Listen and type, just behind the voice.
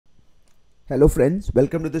Hello friends,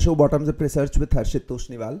 welcome to the show Bottoms Up Research with Harshit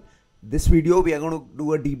Toshniwal. This video we are going to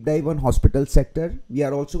do a deep dive on hospital sector. We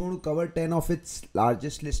are also going to cover 10 of its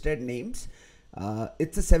largest listed names.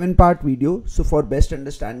 It's a 7-part video, so for best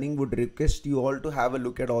understanding would request you all to have a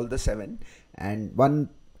look at all the 7. And one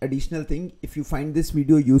additional thing, if you find this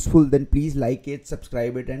video useful, then please like it,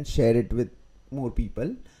 subscribe it and share it with more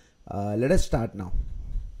people. Let us start now.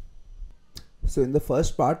 So in the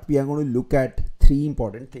first part, we are going to look at 3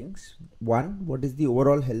 important things. 1, what is the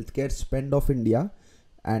overall healthcare spend of India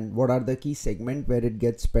and what are the key segments where it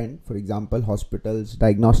gets spent, for example, hospitals,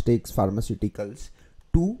 diagnostics, pharmaceuticals.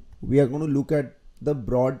 2, we are going to look at the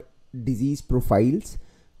broad disease profiles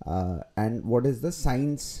and what is the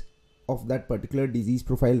science of that particular disease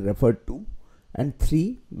profile referred to. And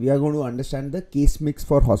 3, we are going to understand the case mix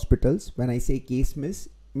for hospitals. When I say case mix,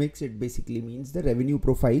 it basically means the revenue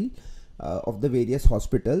profile of the various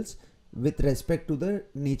hospitals with respect to the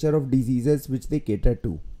nature of diseases which they cater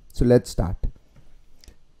to. So let's start.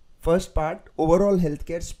 First part, overall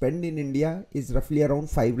healthcare spend in India is roughly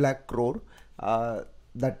around 5 lakh crore.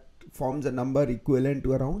 That forms a number equivalent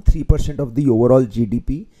to around 3% of the overall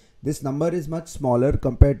GDP. This number is much smaller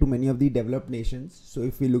compared to many of the developed nations. So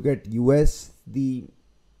if we look at US, the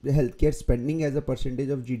healthcare spending as a percentage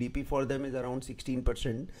of GDP for them is around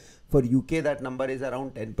 16%. For UK, that number is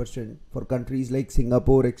around 10%. For countries like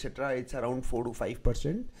Singapore, etc., it's around 4 to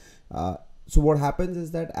 5%. So what happens is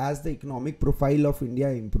that as the economic profile of India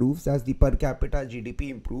improves, as the per capita GDP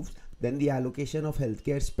improves, then the allocation of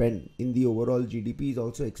healthcare spend in the overall GDP is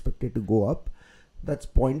also expected to go up. That's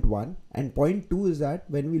point 1. And point 2 is that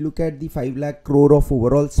when we look at the 5 lakh crore of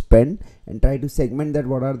overall spend and try to segment that,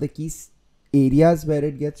 what are the key areas where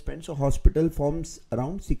it gets spent. So hospital forms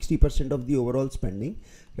around 60% of the overall spending,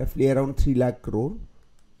 roughly around 3 lakh crore.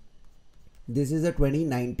 This is a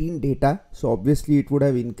 2019 data, so obviously it would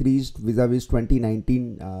have increased vis-a-vis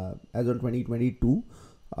 2019 as on 2022,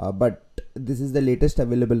 but this is the latest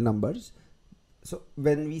available numbers. So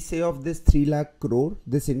when we say of this 3 lakh crore,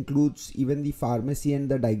 this includes even the pharmacy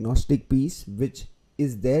and the diagnostic piece which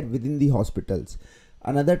is there within the hospitals.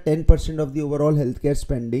 Another 10% of the overall healthcare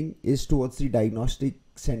spending is towards the diagnostic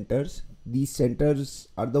centers. These centers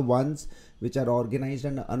are the ones which are organized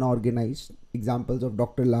and unorganized. Examples of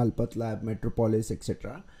Dr. Lal Path Lab, Metropolis,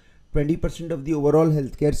 etc. 20% of the overall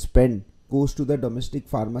healthcare spend goes to the domestic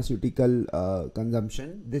pharmaceutical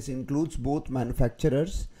consumption. This includes both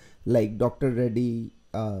manufacturers like Dr. Reddy,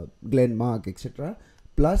 Glenmark, etc.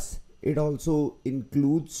 Plus, it also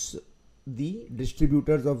includes the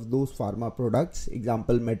distributors of those pharma products,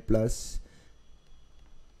 example MedPlus,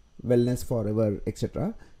 Wellness Forever,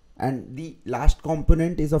 etc. And the last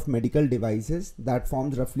component is of medical devices that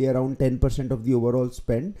forms roughly around 10% of the overall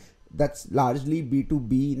spend. That's largely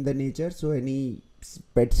B2B in the nature, so any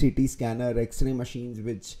PET CT scanner, X-ray machines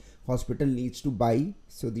which hospital needs to buy,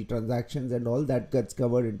 so the transactions and all that gets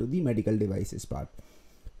covered into the medical devices part.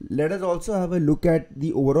 Let us also have a look at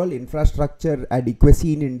the overall infrastructure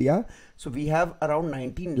adequacy in India. So we have around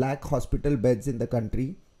 19 lakh hospital beds in the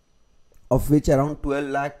country, of which around 12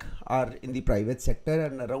 lakh are in the private sector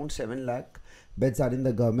and around 7 lakh beds are in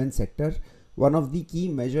the government sector. One of the key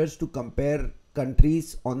measures to compare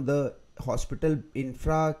countries on the hospital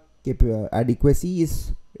infra adequacy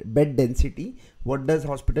is bed density. What does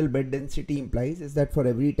hospital bed density implies is that for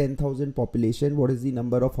every 10,000 population, what is the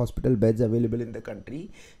number of hospital beds available in the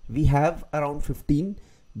country? We have around 15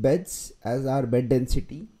 beds as our bed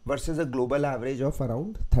density versus a global average of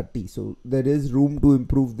around 30. So there is room to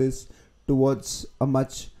improve this towards a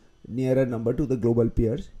much nearer number to the global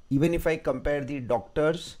peers. Even if I compare the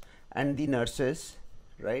doctors and the nurses,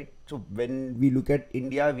 right? So when we look at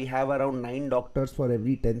India, we have around 9 doctors for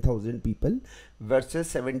every 10,000 people versus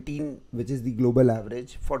 17, which is the global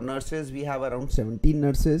average. For nurses, we have around 17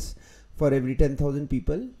 nurses for every 10,000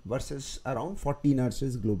 people versus around 40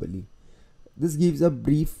 nurses globally. This gives a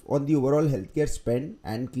brief on the overall healthcare spend,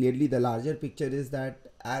 and clearly the larger picture is that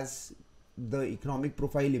as the economic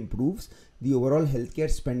profile improves, the overall healthcare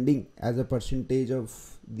spending as a percentage of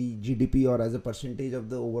the GDP or as a percentage of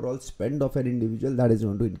the overall spend of an individual, that is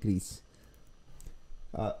going to increase.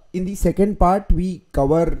 In the second part, we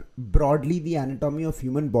cover broadly the anatomy of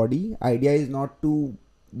human body. Idea is not to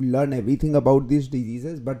learn everything about these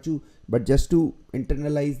diseases, but just to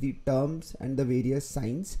internalize the terms and the various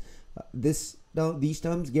signs. These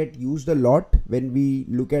terms get used a lot when we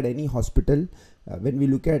look at any hospital, when we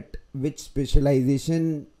look at which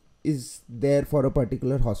specialization is there for a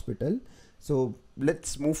particular hospital. So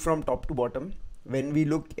let's move from top to bottom. When we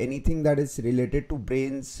look anything that is related to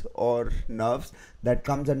brains or nerves, that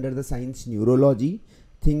comes under the science neurology.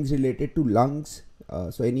 Things related to lungs,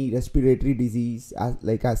 So any respiratory disease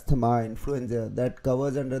like asthma, influenza, that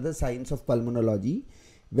covers under the science of pulmonology.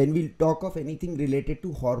 When we talk of anything related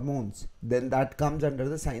to hormones, then that comes under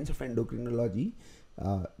the science of endocrinology.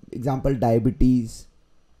 Example, diabetes,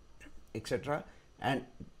 etc. And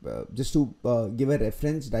just to give a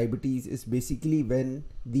reference, diabetes is basically when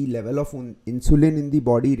the level of insulin in the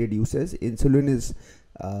body reduces. Insulin is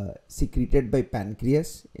secreted by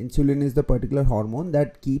pancreas. Insulin is the particular hormone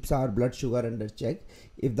that keeps our blood sugar under check.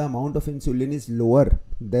 If the amount of insulin is lower,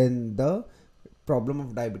 then the problem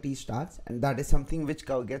of diabetes starts, and that is something which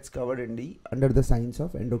gets covered in under the science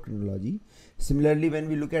of endocrinology. Similarly, when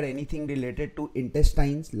we look at anything related to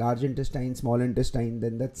intestines, large intestine, small intestine,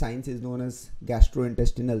 then that science is known as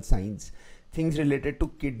gastrointestinal science. Things related to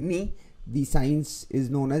kidney, the science is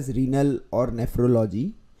known as renal or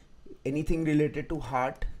nephrology. Anything related to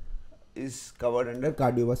heart is covered under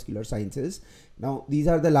cardiovascular sciences. Now these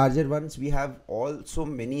are the larger ones. We have also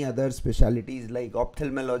many other specialties like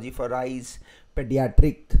ophthalmology for eyes,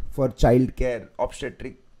 pediatric for child care,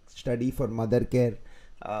 obstetric study for mother care.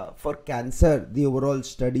 For cancer, the overall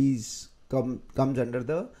studies comes under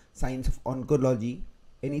the science of oncology.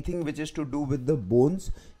 Anything which is to do with the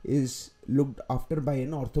bones is looked after by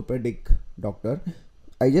an orthopedic doctor.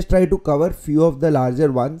 I just try to cover few of the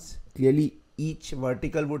larger ones. Clearly each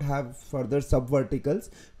vertical would have further sub verticals,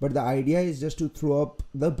 but the idea is just to throw up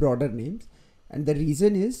the broader names. And the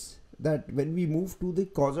reason is that when we move to the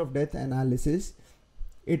cause of death analysis,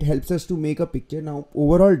 it helps us to make a picture. Now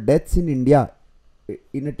overall deaths in India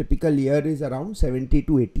in a typical year is around 70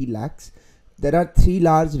 to 80 lakhs. There are three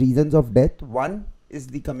large reasons of death. One is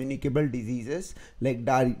the communicable diseases like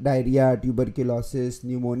diarrhea, tuberculosis,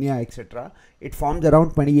 pneumonia, etc. It forms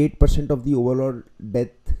around 28% of the overall death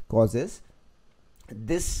causes.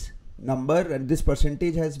 This number and this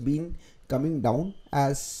percentage has been coming down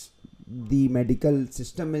as the medical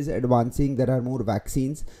system is advancing. There are more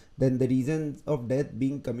vaccines. Then the reasons of death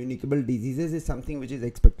being communicable diseases is something which is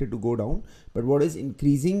expected to go down. But what is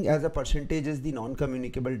increasing as a percentage is the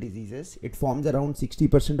non-communicable diseases. It forms around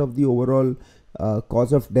 60% of the overall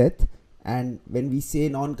cause of death. And when we say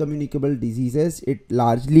non-communicable diseases, it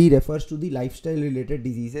largely refers to the lifestyle related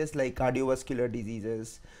diseases like cardiovascular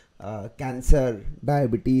diseases, cancer,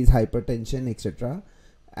 diabetes, hypertension, etc.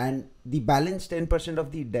 And the balance 10%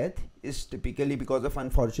 of the death is typically because of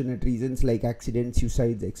unfortunate reasons like accidents,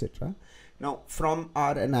 suicides, etc. Now from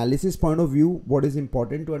our analysis point of view, what is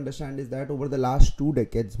important to understand is that over the last 2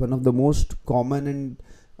 decades, one of the most common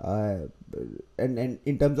and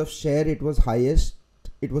in terms of share, it was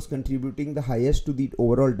contributing the highest to the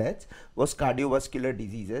overall deaths was cardiovascular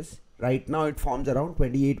diseases. Right now it forms around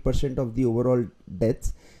 28% of the overall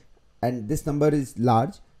deaths, and this number is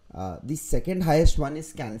large. The second highest one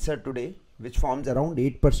is cancer today, which forms around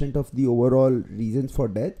 8% of the overall reasons for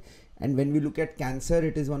death. And when we look at cancer,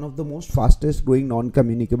 it is one of the most fastest growing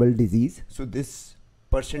non-communicable disease. So this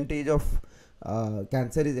percentage of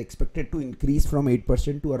cancer is expected to increase from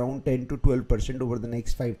 8% to around 10 to 12% over the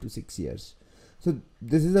next 5 to 6 years. So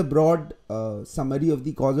this is a broad summary of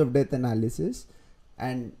the cause of death analysis.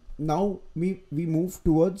 And now we move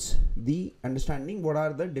towards the understanding what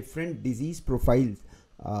are the different disease profiles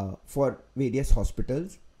for various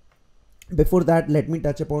hospitals. Before that, let me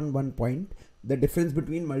touch upon one point: the difference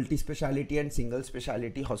between multi-speciality and single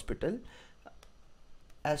speciality hospital.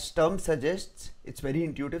 As term suggests, it's very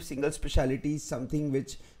intuitive. Single speciality is something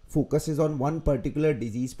which focuses on one particular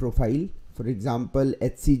disease profile. For example,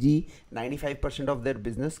 HCG, 95% of their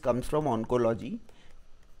business comes from oncology,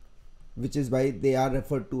 which is why they are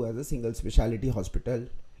referred to as a single speciality hospital.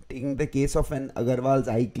 Taking the case of an Agarwal's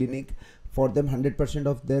eye clinic, for them 100%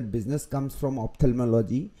 of their business comes from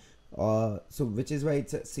ophthalmology, so which is why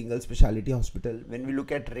it's a single speciality hospital. When we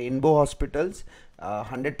look at Rainbow Hospitals,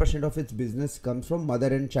 100% of its business comes from mother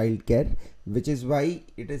and child care, which is why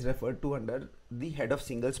it is referred to under the head of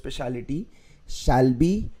single speciality.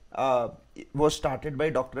 Shalby was started by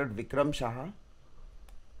Dr. Vikram Shah.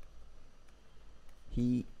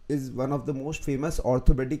 He is one of the most famous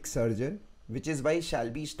orthopedic surgeon, which is why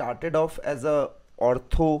Shalby started off as a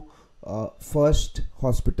ortho first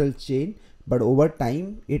hospital chain, but over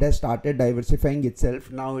time it has started diversifying itself.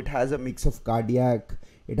 Now it has a mix of cardiac,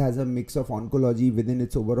 it has a mix of oncology within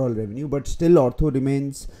its overall revenue, but still ortho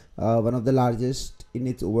remains one of the largest in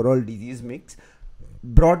its overall disease mix.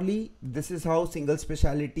 Broadly, this is how single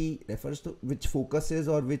speciality refers to, which focuses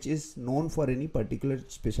or which is known for any particular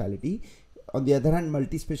specialty. On the other hand,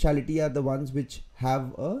 multi-speciality are the ones which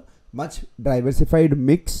have a much diversified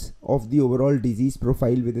mix of the overall disease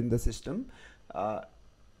profile within the system.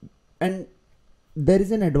 And there is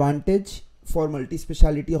an advantage for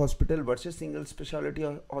multi-speciality hospital versus single specialty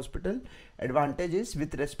hospital, advantage is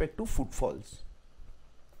with respect to footfalls,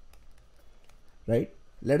 right?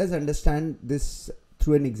 Let us understand this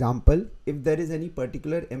through an example. If there is any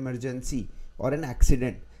particular emergency or an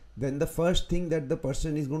accident, then the first thing that the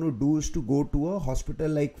person is going to do is to go to a hospital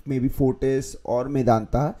like maybe Fortis or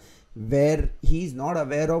Medanta, where he is not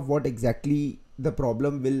aware of what exactly the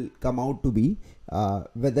problem will come out to be,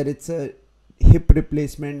 whether it's a hip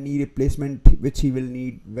replacement, knee replacement which he will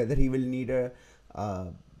need, whether he will need a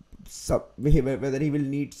whether he will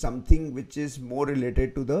need something which is more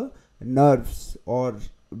related to the nerves, or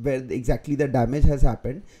where exactly the damage has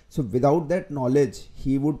happened. So without that knowledge,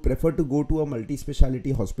 he would prefer to go to a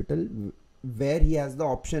multi-speciality hospital where he has the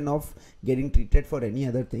option of getting treated for any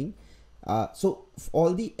other thing. So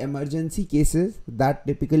all the emergency cases, that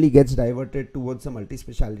typically gets diverted towards a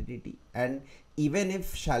multi-speciality. And even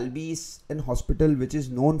if Shalby is an hospital which is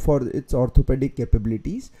known for its orthopedic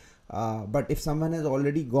capabilities, but if someone has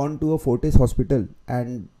already gone to a Fortis hospital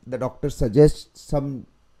and the doctor suggests some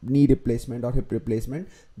knee replacement or hip replacement,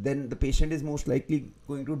 then the patient is most likely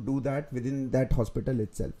going to do that within that hospital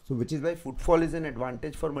itself. So which is why footfall is an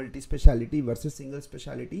advantage for multi-speciality versus single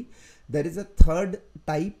speciality. There is a third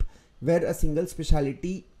type where a single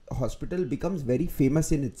speciality hospital becomes very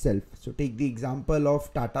famous in itself. So take the example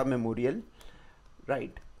of Tata Memorial,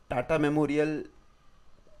 right? Tata Memorial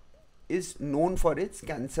is known for its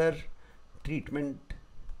cancer treatment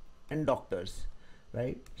and doctors,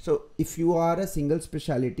 right? So if you are a single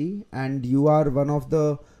specialty and you are one of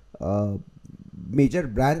the major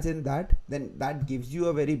brands in that, then that gives you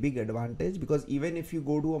a very big advantage, because even if you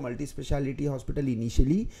go to a multi-speciality hospital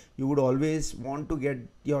initially, you would always want to get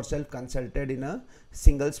yourself consulted in a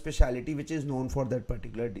single specialty which is known for that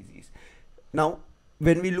particular disease. Now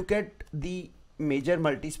when we look at the major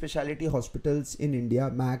multi-speciality hospitals in India,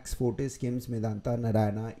 Max, Fortis, KIMS, Medanta,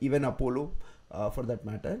 Narayana, even Apollo for that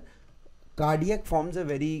matter, cardiac forms a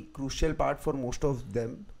very crucial part for most of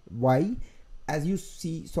them. Why? As you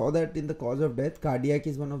saw that in the cause of death, cardiac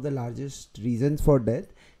is one of the largest reasons for death,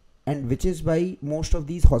 and which is why most of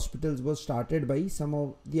these hospitals was started by some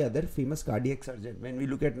of the other famous cardiac surgeons. When we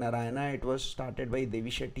look at Narayana, it was started by Devi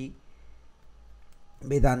Shetty.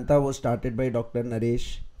 Medanta was started by Dr.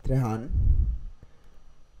 Naresh Trehan.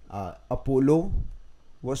 Apollo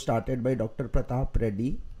was started by Dr. Pratap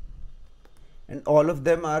Reddy, and all of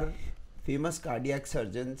them are famous cardiac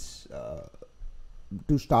surgeons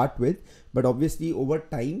to start with, but obviously over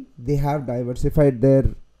time they have diversified their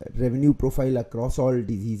revenue profile across all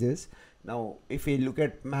diseases. Now if we look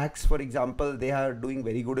at Max, for example, they are doing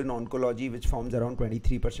very good in oncology, which forms around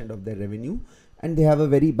 23% of their revenue, and they have a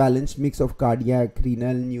very balanced mix of cardiac,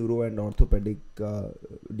 renal, neuro and orthopedic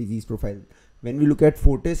disease profile. When we look at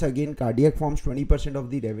Fortis, again cardiac forms 20%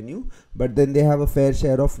 of the revenue, but then they have a fair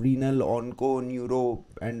share of renal, onco, neuro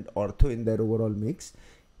and ortho in their overall mix.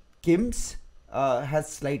 KIMS has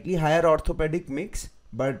slightly higher orthopedic mix,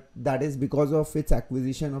 but that is because of its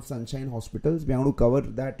acquisition of Sunshine Hospitals. We are going to cover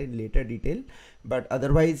that in later detail, but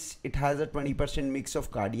otherwise it has a 20% mix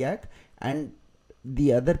of cardiac, and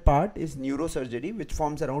the other part is neurosurgery, which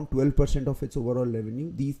forms around 12% of its overall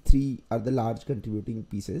revenue. These three are the large contributing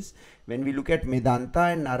pieces. When we look at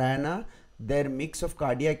Medanta and Narayana, their mix of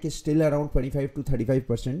cardiac is still around 25 to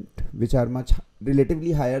 35%, which are much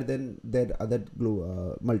relatively higher than their other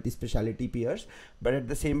multi-speciality peers. But at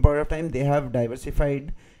the same point of time, they have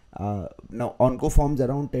diversified. Now onco forms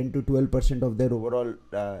around 10 to 12% of their overall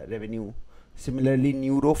revenue. Similarly,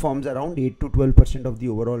 neuro forms around 8 to 12% of the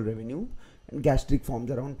overall revenue, and gastric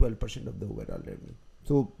forms around 12% of the overall revenue.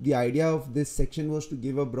 So the idea of this section was to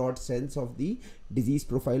give a broad sense of the disease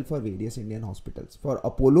profile for various Indian hospitals. For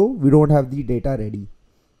Apollo, we don't have the data ready.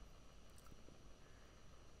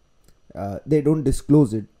 They don't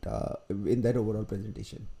disclose it in their overall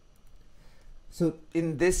presentation. So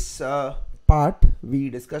in this part, we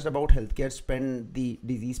discussed about healthcare spend, the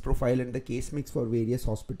disease profile and the case mix for various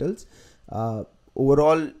hospitals.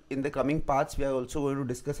 Overall, in the coming parts, we are also going to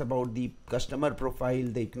discuss about the customer profile,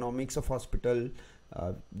 the economics of hospital,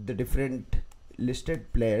 the different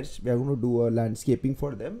listed players. We are going to do a landscaping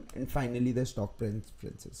for them, and finally the stock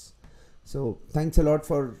preferences. So thanks a lot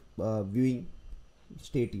for viewing.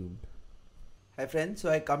 Stay tuned. Hi friends, so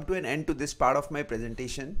I come to an end to this part of my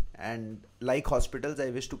presentation, and like hospitals, I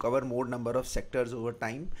wish to cover more number of sectors over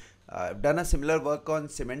time. I've done a similar work on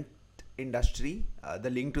cement industry. The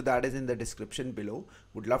link to that is in the description below.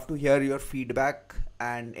 Would love to hear your feedback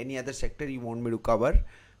and any other sector you want me to cover,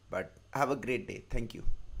 but have a great day. Thank you.